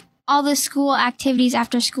like all the school activities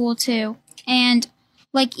after school too. And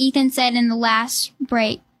like Ethan said in the last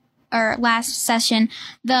break or last session,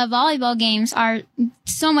 the volleyball games are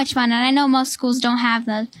so much fun, and I know most schools don't have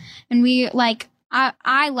them. And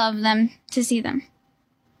I love them to see them.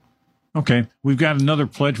 Okay, we've got another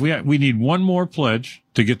pledge. We need one more pledge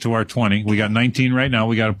to get to our 20. We got 19 right now.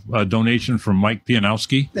 We got a donation from Mike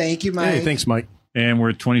Pianowski, Thank you, Mike. Hey, thanks, Mike. and we're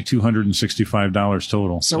at $2,265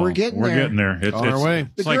 total. So we're getting there. We're getting there. On our way.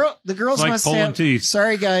 The girls like must pulling have. teeth.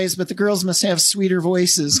 Sorry, guys, but the girls must have sweeter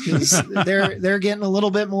voices because they're getting a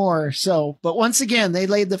little bit more. So, but once again, they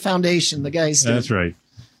laid the foundation. The guys did. That's right.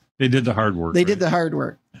 They did the hard work. They did the hard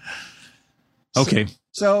work. Okay.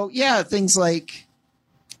 So yeah, things like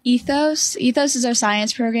Ethos is our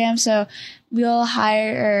science program. So we'll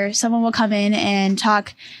hire, or someone will come in and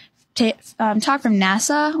talk from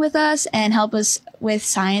NASA with us and help us with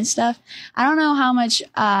science stuff. I don't know how much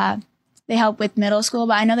they help with middle school,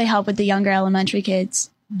 but I know they help with the younger elementary kids.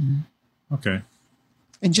 Okay.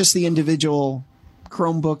 and just the individual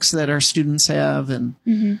Chromebooks that our students have, and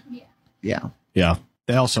yeah.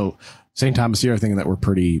 They also, St. Thomas, the other thing that we're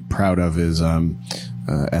pretty proud of is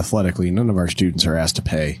athletically, none of our students are asked to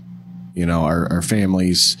pay. You know, our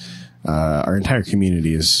families, our entire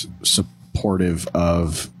community is supportive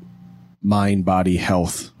of mind, body,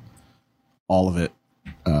 health, all of it,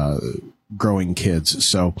 growing kids.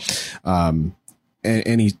 So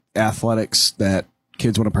any athletics that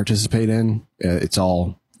kids want to participate in, it's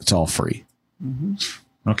all free.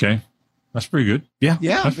 Okay. That's pretty good. Yeah,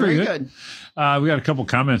 That's pretty very good. We got a couple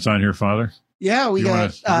comments on here, Father. Yeah, we You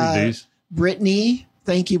wanna got read these? Brittany.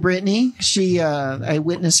 Thank you, Brittany. She, I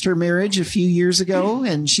witnessed her marriage a few years ago,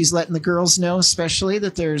 and she's letting the girls know, especially,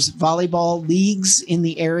 that there's volleyball leagues in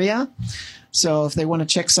the area. So if they want to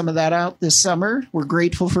check some of that out this summer, we're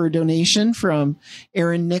grateful for a donation from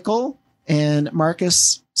Aaron Nickel and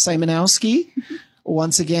Marcus Simonowski.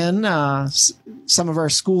 Once again, some of our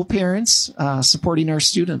school parents supporting our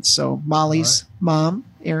students. So Molly's mom,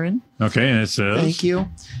 Aaron. Okay. And it says, Thank you.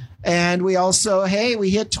 And we also,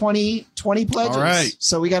 we hit 20 pledges. All right.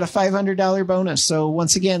 So we got a $500 bonus. So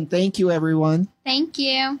once again, thank you, everyone. Thank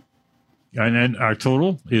you. and then our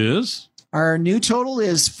total is? Our new total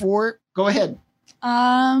is go ahead,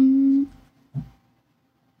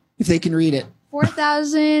 if they can read it.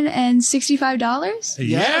 $4,065. Yes.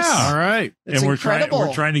 Yeah. All right. That's and incredible.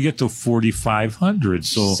 we're trying to get to 4,500.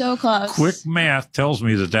 So close. Quick math tells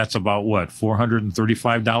me that's about what,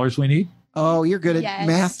 $435 we need? Oh, you're good at Yes.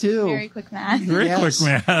 math too. Very quick math. Very Yes.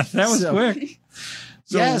 quick math. That was So- quick.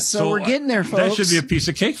 So we're getting there, folks. That should be a piece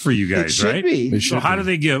of cake for you It guys, should right? be. They So should how be. do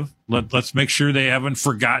they give? Let's make sure they haven't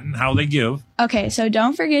forgotten how they give. Okay, so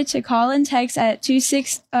don't forget to call and text at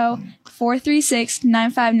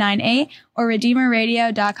 260-436-9598 or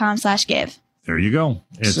redeemerradio.com/give. There you go.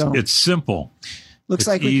 It's simple. Looks It's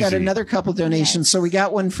like we've got easy. another couple donations. So we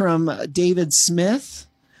got one from David Smith.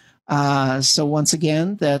 So once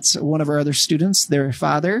again, that's one of our other students, their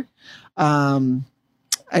father.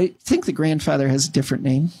 I think the grandfather has a different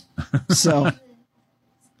name. So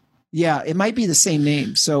yeah, it might be the same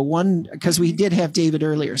name. So one, because we did have David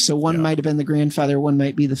earlier. So one might have been the grandfather, one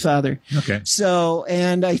might be the father. Okay. So,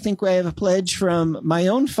 and I think I have a pledge from my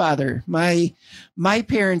own father. My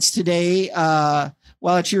parents today,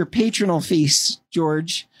 while it's your patronal feast,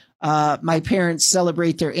 George, my parents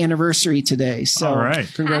celebrate their anniversary today. So All right.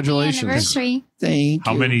 Congratulations. Happy anniversary. thank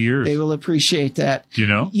How you. many years? They will appreciate that. Do you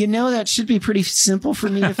know? You know, that should be pretty simple for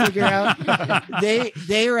me to figure out.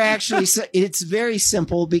 They are actually, it's very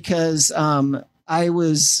simple because, I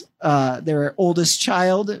was, their oldest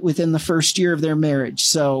child within the first year of their marriage.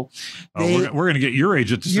 So We're going to get your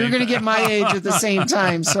age at the same you're time. going to get my age at the same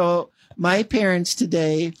time. So my parents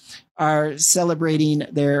today are celebrating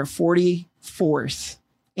their 44th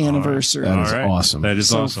anniversary. That is All right. awesome. That is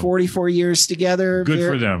So awesome. 44 years together. Good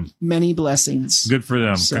for them. Many blessings. Good for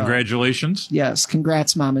them. So- Congratulations. Yes.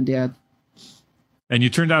 Congrats, mom and dad. And you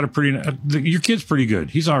turned out your kid's pretty good.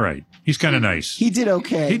 He's all right. He's kind of nice. He did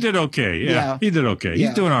okay. He did okay. Yeah. He did okay. Yeah.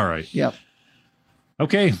 He's doing all right. Yep.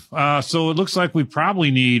 Okay. So it looks like we probably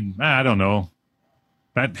need, I don't know.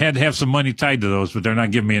 I had to have some money tied to those, but they're not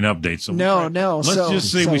giving me an update. So No. let's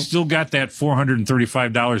just say we still got that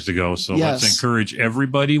 $435 to go. So Yes. let's encourage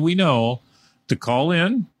everybody we know to call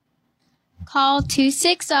in. Call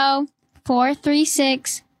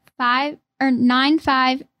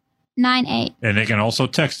 260-436-9598. And they can also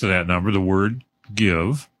text to that number, the word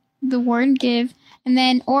give. The word give. And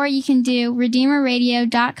then, or you can do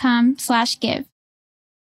redeemerradio.com/give.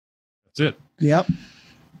 That's it. Yep.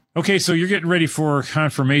 Okay, so you're getting ready for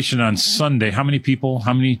confirmation on Sunday. How many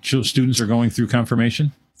students are going through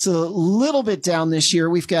confirmation? It's a little bit down this year.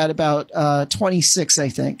 We've got about 26, I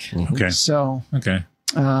think. Okay. So Okay.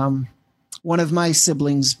 one of my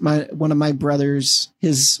siblings, one of my brothers,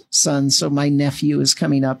 his son, so my nephew is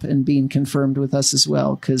coming up and being confirmed with us as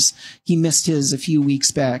well because he missed his a few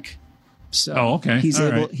weeks back. So okay. he's All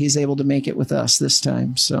able right. he's able to make it with us this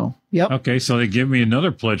time. So yep. Okay, so they give me another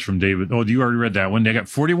pledge from David. Oh, you already read that one. They got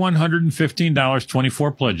 $4,115,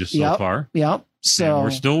 24 pledges so Yep. far. Yep. So And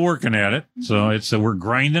we're still working at it. So we're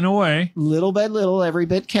grinding away. little by little, every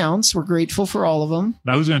bit counts. We're grateful for all of them.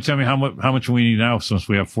 Now, who's going to tell me how much we need now since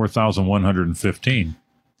we have 4,115?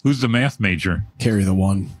 Who's the math major? Carry the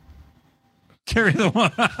one. Carry the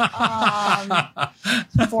one.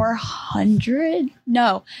 400?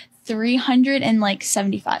 No,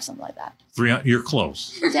 375, something like that. You're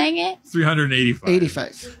close. Dang it. 385.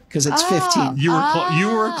 85 because it's 15. You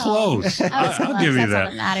were close. I'll give you That's all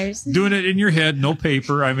that. matters. Doing it in your head, no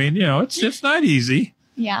paper. I mean, it's not easy.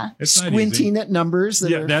 Yeah. It's not Squinting easy. at numbers that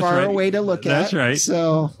Yeah, are that's far right. away to look at. That's right.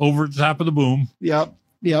 So Over the top of the boom. yep.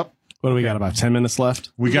 What do we got? About 10 minutes left?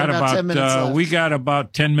 We got about 10 minutes left. we got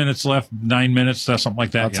about 10 minutes left, 9 minutes, something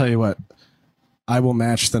like that. I'll tell you what. I will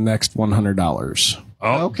match the next $100.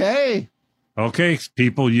 Oh, Okay. okay,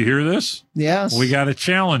 people, you hear this? Yes. We got a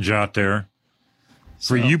challenge out there.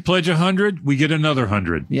 For you pledge 100, we get another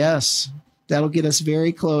 100. Yes. That'll get us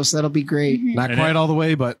very close. That'll be great. Not And quite it- all the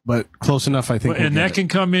way, but close enough, I think. And we'll that get can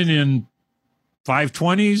come in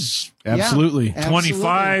 520s, it. Absolutely. Yeah.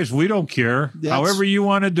 25s. We don't care. That's- However you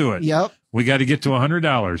want to do it. Yep. We got to get to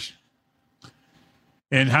 $100.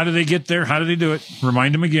 And how do they get there? How do they do it?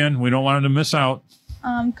 Remind them again. We don't want them to miss out.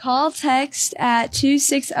 Call text at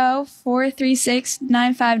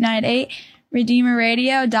 260-436-9598,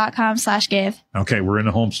 redeemerradio.com/give. Okay, we're in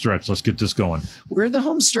the home stretch. Let's get this going. We're in the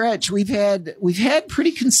home stretch. We've had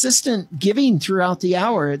pretty consistent giving throughout the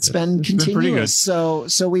hour. It's been been pretty continuous. So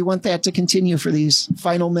we want that to continue for these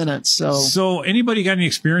final minutes. So anybody got any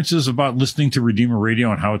experiences about listening to Redeemer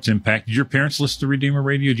Radio and how it's impacted? Did your parents listen to Redeemer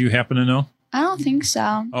Radio? Do you happen to know? I don't think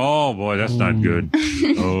so. Oh boy, that's not good.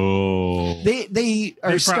 Oh. they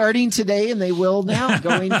are They starting today and they will now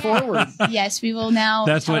going forward. Yes, we will now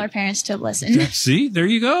That's tell what- our parents to listen. See, there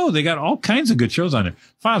you go. They got all kinds of good shows on it.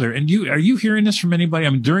 Father, and are you hearing this from anybody? I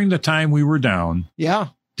mean, during the time we were down, Yeah.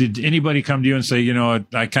 did anybody come to you and say,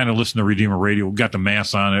 I kind of listened to Redeemer Radio, got the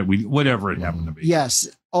mass on it, whatever it happened to be? Yes.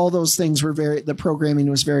 All those things were the programming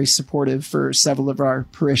was very supportive for several of our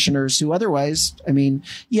parishioners who otherwise, I mean,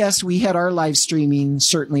 yes, we had our live streaming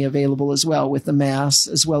certainly available as well with the mass,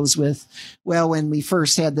 as well as when we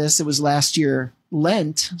first had this, it was last year,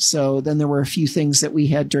 Lent. So then there were a few things that we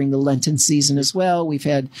had during the Lenten season as well. We've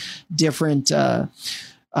had different,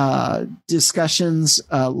 discussions,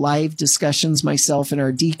 live discussions, myself and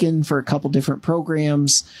our deacon for a couple different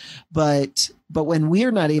programs. But when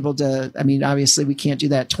we're not able to, I mean, obviously we can't do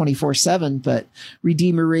that 24/7, but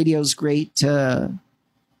Redeemer Radio is great to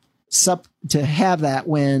have that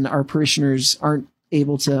when our parishioners aren't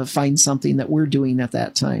able to find something that we're doing at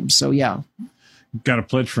that time. So yeah. Got a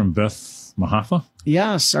pledge from Beth Mahafa.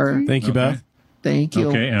 Yes. Thank you, Beth. Thank you.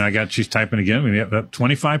 Okay, and she's typing again. We have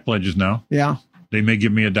 25 pledges now. Yeah. They may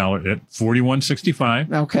give me $1 at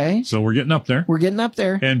 $41.65. Okay. So we're getting up there. We're getting up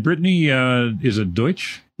there. And Brittany, is it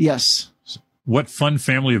Deutsch? Yes. What fun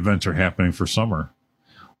family events are happening for summer?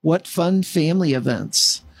 What fun family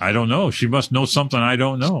events? I don't know. She must know something I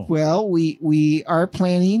don't know. Well, we are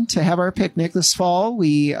planning to have our picnic this fall.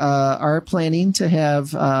 We are planning to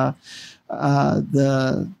have the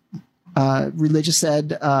religious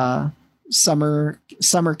ed summer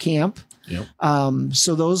camp. Yep.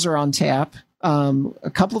 So those are on tap.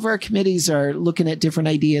 A couple of our committees are looking at different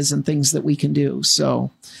ideas and things that we can do.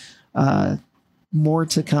 So more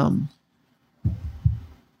to come.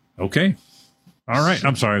 Okay. All right.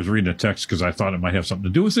 I'm sorry. I was reading a text because I thought it might have something to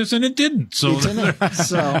do with this, and it didn't. So, It's in it.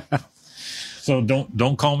 So so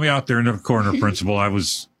don't call me out there in the corner, Principal. I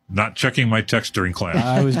was not checking my text during class.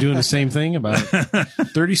 I was doing the same thing about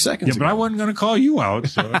 30 seconds Yeah, but I wasn't going to call you out,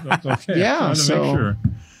 so that's okay. Yeah, I wanted to so- make sure.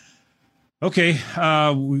 Okay.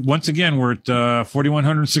 Once again, we're at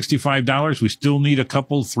 $4,165. We still need a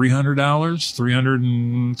couple $300,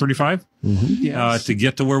 $335 Yes. to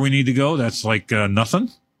get to where we need to go. That's like nothing.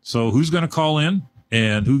 So who's going to call in,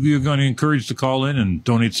 and who you're going to encourage to call in and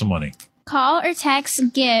donate some money? Call or text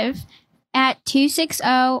GIVE at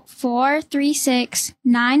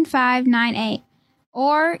 260-436-9598.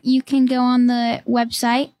 Or you can go on the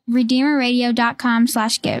website,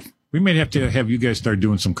 redeemerradio.com/give. We may have to have you guys start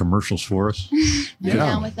doing some commercials for us. I'm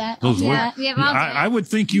down with that. Those Yeah. would- Yeah, I'll do I would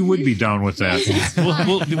think you would be down with that.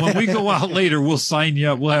 When we go out later, we'll sign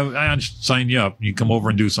you up. We'll have Ion sign you up. You come over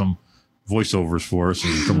and do some voiceovers for us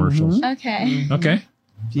and commercials. Okay. Okay.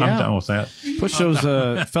 Yeah. I'm down with that. Push those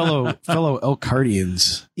fellow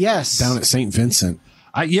Elkardians Yes. down at St. Vincent.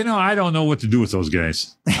 I don't know what to do with those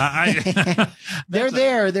guys. They're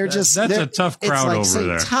there. They're just. that's they're- a tough crowd it's like over St.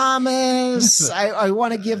 there. Thomas. I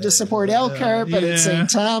want to give to support Elkhart, but it's Yeah. St.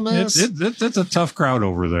 Thomas. It's a tough crowd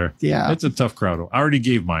over there. Yeah. It's a tough crowd. I already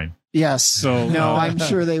gave mine. Yes. So, no, I'm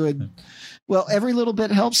sure they would. Well, every little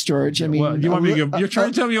bit helps, George. I mean, Well, you want me to give? You're trying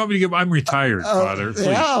to tell me you want me to give? I'm retired, Father. Please.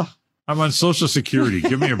 Yeah. I'm on Social Security.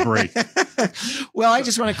 Give me a break. Well, I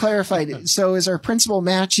just want to clarify. So, is our principal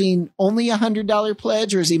matching only $100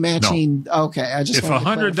 pledge, or is he matching? Okay, I just If wanted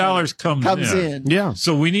to clarify. $100 comes in. Yeah.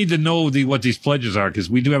 So we need to know what these pledges are, because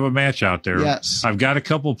we do have a match out there. Yes. I've got a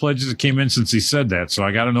couple of pledges that came in since he said that, so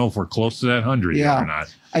I got to know if we're close to that 100 Yeah. yet or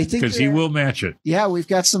not, I think because he will match it. Yeah, we've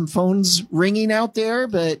got some phones ringing out there,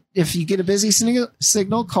 but if you get a busy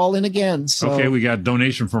signal, call in again. So, Okay, we got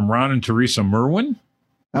donation from Ron and Teresa Merwin.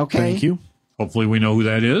 okay. Thank you. Hopefully we know who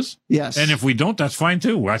that is. Yes. And if we don't, that's fine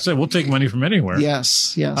too. I said we'll take money from anywhere.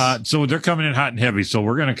 yes, yes. So they're coming in hot and heavy. So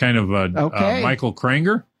we're going to kind of Okay. Michael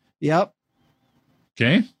Kranger. yep.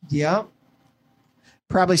 Okay. Yep.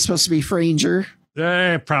 Probably supposed to be Franger,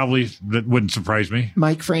 Probably that wouldn't surprise me.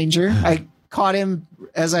 Mike Franger. I caught him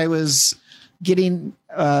as I was leaving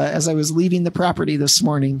the property this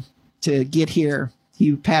morning to get here.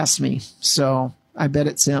 He passed me, so I bet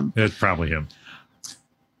it's him. It's probably him.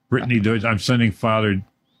 Brittany, I'm sending Father.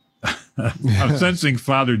 I'm sensing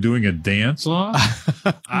Father doing a dance off.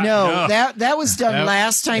 No, that was done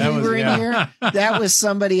last time that we was- were in yeah. here. That was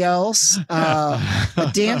somebody else.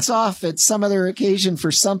 A dance off at some other occasion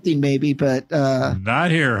for something maybe, but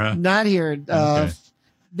Not here, huh? not here. Okay.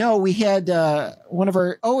 No, we had one of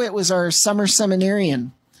our. Oh, it was our summer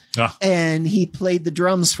seminarian, Ah. and he played the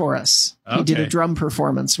drums for us. He did a Okay. drum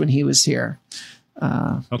performance when he was here.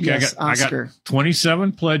 Okay, yes, I got Oscar.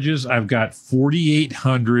 27 pledges. I've got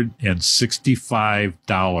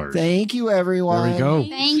 $4,865. Thank you, everyone. There we go.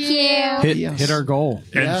 Thank you. Hit our goal.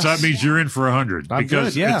 And Yes. so that means you're in for 100, I'm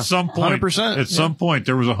because good, yeah. at some point, 100%. at some point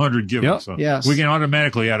there was 100 given. Yep. So Yes. we can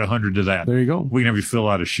automatically add 100 to that. There you go. We can have you fill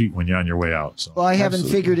out a sheet when you're on your way out. So Well, I haven't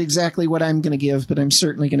Absolutely. figured exactly what I'm going to give, but I'm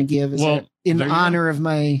certainly going to give Well, in there you honor of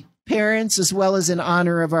my parents as well as in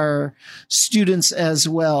honor of our students as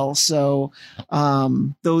well. So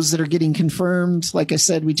those that are getting confirmed, like I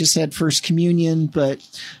said, we just had First Communion, but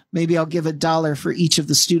maybe I'll give $1 for each of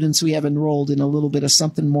the students we have enrolled and a little bit of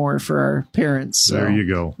something more for our parents. So, there you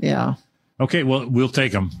go. Yeah, Okay, well, we'll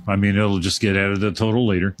take them. I mean, it'll just get added to the total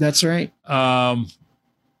later. that's right.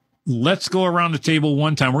 Let's go around the table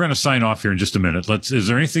one time. We're going to sign off here in just a minute. Is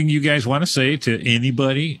there anything you guys want to say to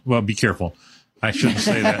anybody? Well, be careful. I shouldn't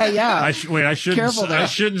say that. Yeah. I shouldn't. Careful there. I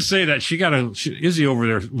shouldn't say that. Izzy over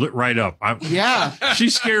there lit right up. Yeah. She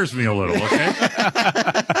scares me a little. Okay.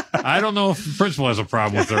 I don't know if the principal has a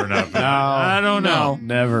problem with her or not. But I don't know.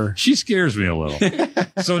 Never. She scares me a little.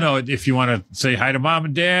 So no, if you want to say hi to mom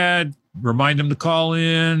and dad, remind them to call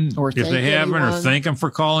in, Or if thank they haven't, or anyone. thank them for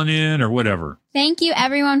calling in, or whatever. Thank you,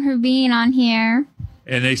 everyone, for being on here.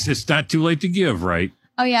 And it's not too late to give, right?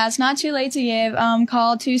 Oh yeah, it's not too late to give.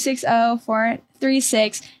 Call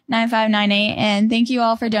 260-436-9598, and thank you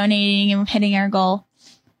all for donating and hitting our goal.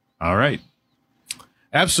 All right.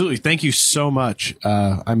 Absolutely. Thank you so much.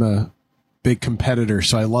 I'm a big competitor,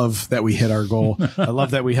 so I love that we hit our goal. I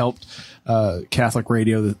love that we helped Catholic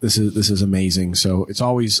Radio. This is amazing. So it's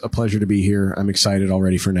always a pleasure to be here. I'm excited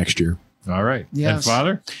already for next year. All right. Yes. And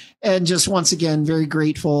Father? And just once again, very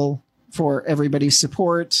grateful for everybody's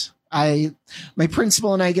support. My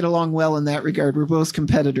principal and I get along well in that regard. We're both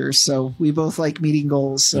competitors, so we both like meeting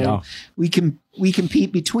goals. So Yeah. we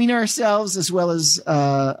compete between ourselves as well as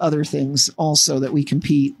other things also that we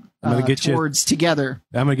compete I'm gonna get towards together.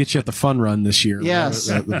 I'm going to get you at the fun run this year. Yes.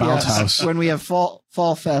 The bounce house. When we have fall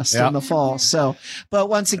fest Yep. in the fall. So, but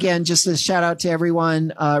once again, just a shout out to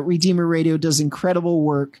everyone. Redeemer Radio does incredible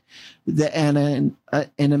work and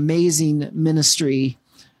an amazing ministry.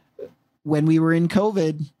 When we were in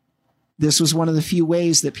COVID, this was one of the few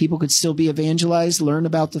ways that people could still be evangelized, learn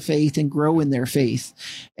about the faith, and grow in their faith.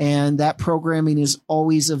 And that programming is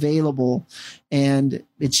always available. And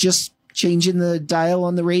it's just changing the dial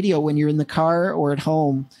on the radio when you're in the car or at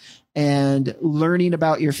home and learning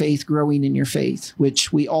about your faith, growing in your faith,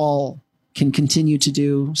 which we all can continue to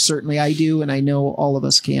do. Certainly I do. And I know all of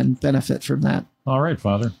us can benefit from that. All right,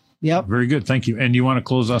 Father. Yep. Very good. Thank you. And you want to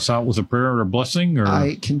close us out with a prayer or a blessing? Or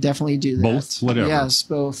I can definitely do that. Both? Whatever. Yes,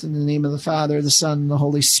 both. In the name of the Father, the Son, and the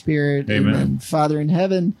Holy Spirit. Amen. Father in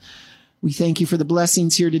heaven, we thank you for the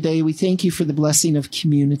blessings here today. We thank you for the blessing of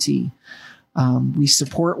community. We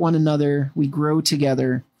support one another. We grow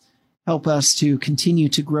together. Help us to continue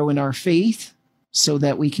to grow in our faith so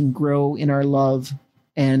that we can grow in our love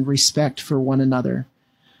and respect for one another.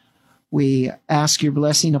 We ask your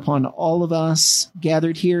blessing upon all of us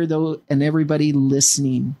gathered here, though, and everybody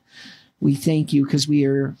listening. We thank you because we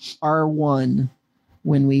are one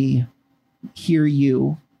when we hear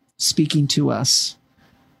you speaking to us.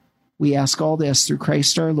 We ask all this through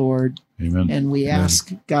Christ our Lord. Amen. And we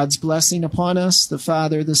ask God's blessing upon us, the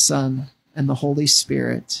Father, the Son, and the Holy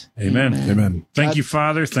Spirit. Amen. Amen. Thank you,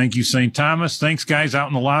 Father. Thank you, St. Thomas. Thanks, guys out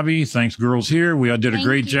in the lobby. Thanks, girls here. We all did a Thank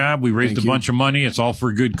great you. job. We raised a bunch of money. It's all for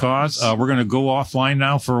a good cause. We're going to go offline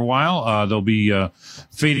now for a while. They'll be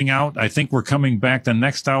fading out. I think we're coming back the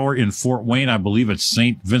next hour in Fort Wayne. I believe it's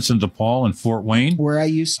St. Vincent de Paul in Fort Wayne. Where I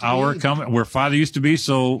used to Hour be. coming where Father used to be.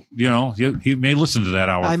 So, he may listen to that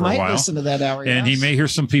hour I for a might while. listen to that hour. And he yes. may hear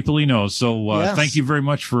some people he knows. So Yes. thank you very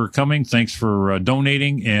much for coming. Thanks for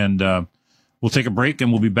donating. And we'll take a break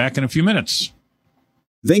and we'll be back in a few minutes.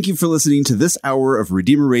 Thank you for listening to this hour of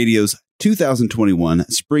Redeemer Radio's 2021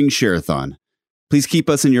 Spring Share-a-thon. Please keep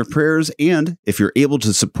us in your prayers, and if you're able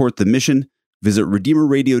to support the mission, visit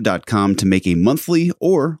redeemerradio.com to make a monthly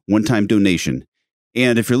or one-time donation.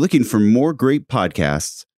 And if you're looking for more great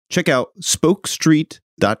podcasts, check out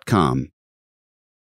spokestreet.com.